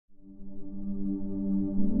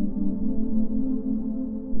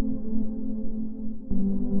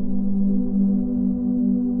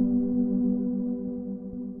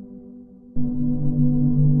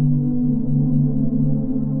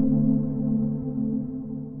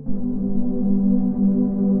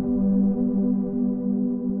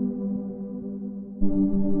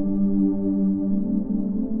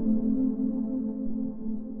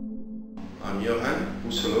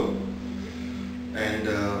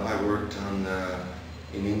I worked on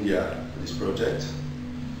in India this project.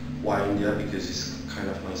 Why India? Because it's kind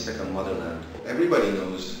of my second motherland. Everyone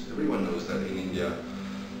knows that in India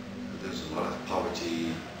there's a lot of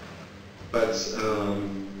poverty, but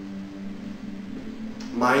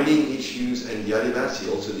mining issues and the Adivasi,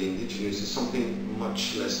 also the indigenous, is something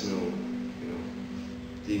much less known. You know,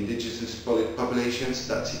 the indigenous populations,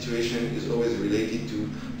 that situation is always related to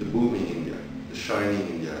the booming India, the shining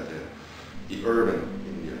India, the urban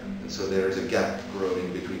India, and so there is a gap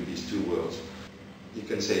growing between these two worlds. You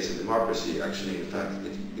can say it's a democracy. Actually, in fact,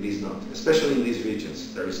 it is not. Especially in these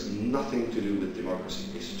regions, there is nothing to do with democracy.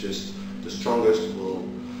 It's just the strongest will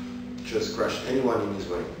just crush anyone in his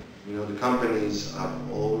way. You know, the companies have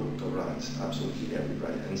all the rights, absolutely every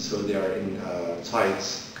right, and so they are in tight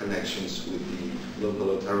connections with the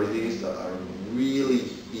local authorities that are really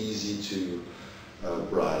easy to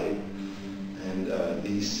bribe. And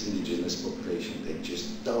these indigenous population, they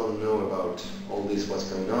just don't know about all this, what's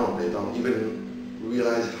going on. They don't even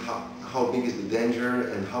realize how big is the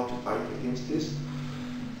danger and how to fight against this.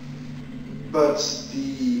 But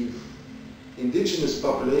the indigenous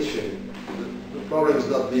population, the problem is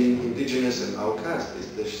not being indigenous and outcast,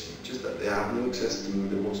 it's just that they have no access to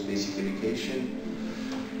the most basic education.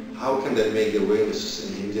 How can they make their way in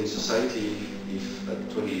the Indian society if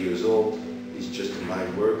at 20 years old he's just a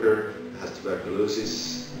mine worker, has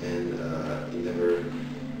tuberculosis, and he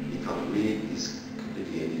can't read, he's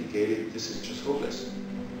completely uneducated? This is just hopeless.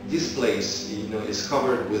 This place, you know, is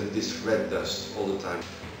covered with this red dust all the time,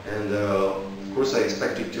 and of course I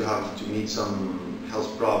expected to meet some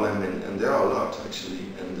health problem, and there are a lot actually,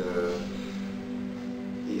 and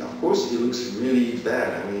of course he looks really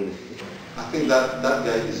bad. I mean, I think that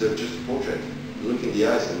guy deserves just a portrait. You look in the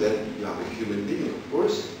eyes and then you have a human being, of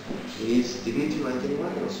course. He needs dignity like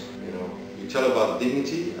anyone else. You know, you tell about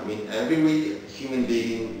dignity. I mean, every human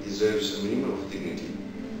being deserves a minimum of dignity.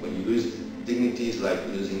 When you lose dignity, it's like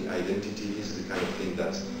losing identity. This is the kind of thing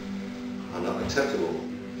that are not acceptable.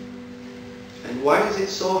 And why is it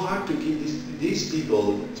so hard to give these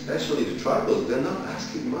people, especially the tribals, they're not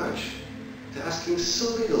asking much. They're asking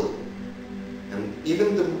so little. And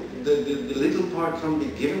even the little part can be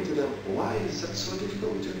given to them. Why is that so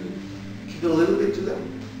difficult to give a little bit to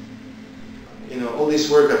them? You know, all this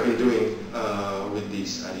work I've been doing with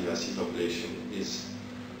this Adivasi population is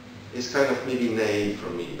kind of maybe naive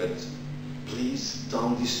for me, but please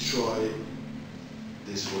don't destroy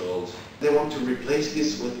this world. They want to replace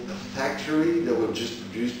this with a factory that will just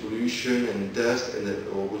produce pollution and dust, and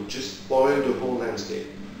that will just spoil the whole landscape.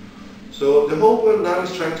 So the whole world now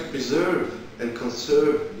is trying to preserve and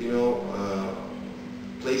conserve, you know,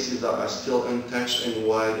 places that are still untouched and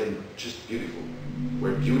wild and just beautiful,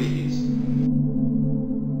 where beauty is.